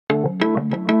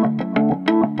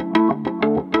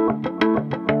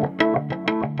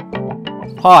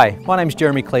Hi, my name's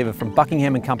Jeremy Cleaver from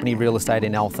Buckingham & Company Real Estate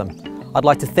in Eltham. I'd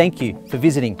like to thank you for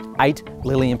visiting 8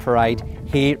 Lilian Parade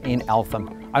here in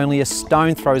Eltham. Only a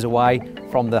stone throws away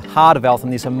from the heart of Eltham,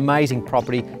 this amazing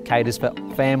property caters for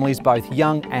families both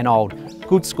young and old.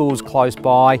 Good schools close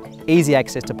by, easy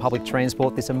access to public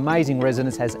transport. This amazing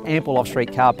residence has ample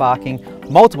off-street car parking,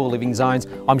 multiple living zones.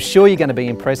 I'm sure you're going to be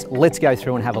impressed. Let's go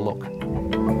through and have a look.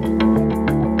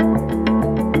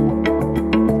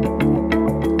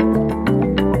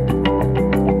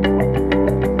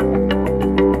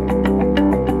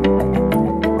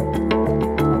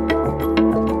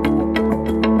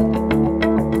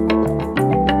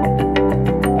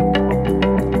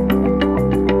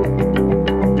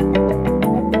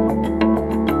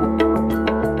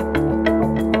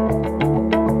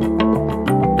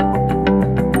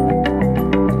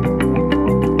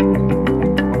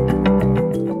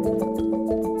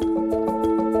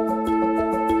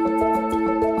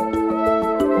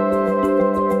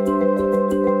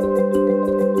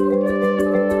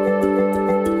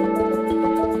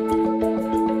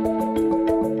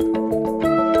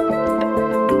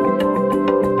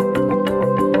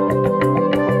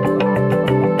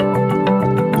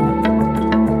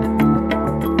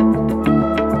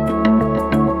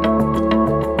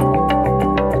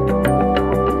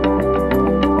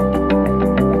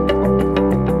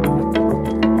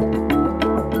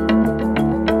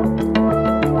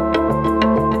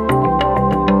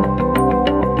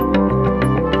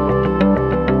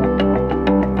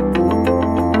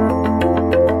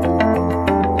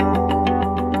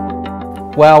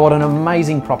 Wow, what an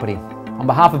amazing property. On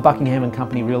behalf of Buckingham &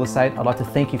 Company Real Estate, I'd like to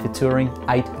thank you for touring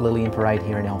 8 Lilian Parade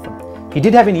here in Eltham. If you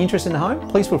did have any interest in the home,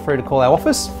 please feel free to call our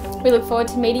office. We look forward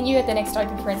to meeting you at the next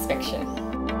open for inspection.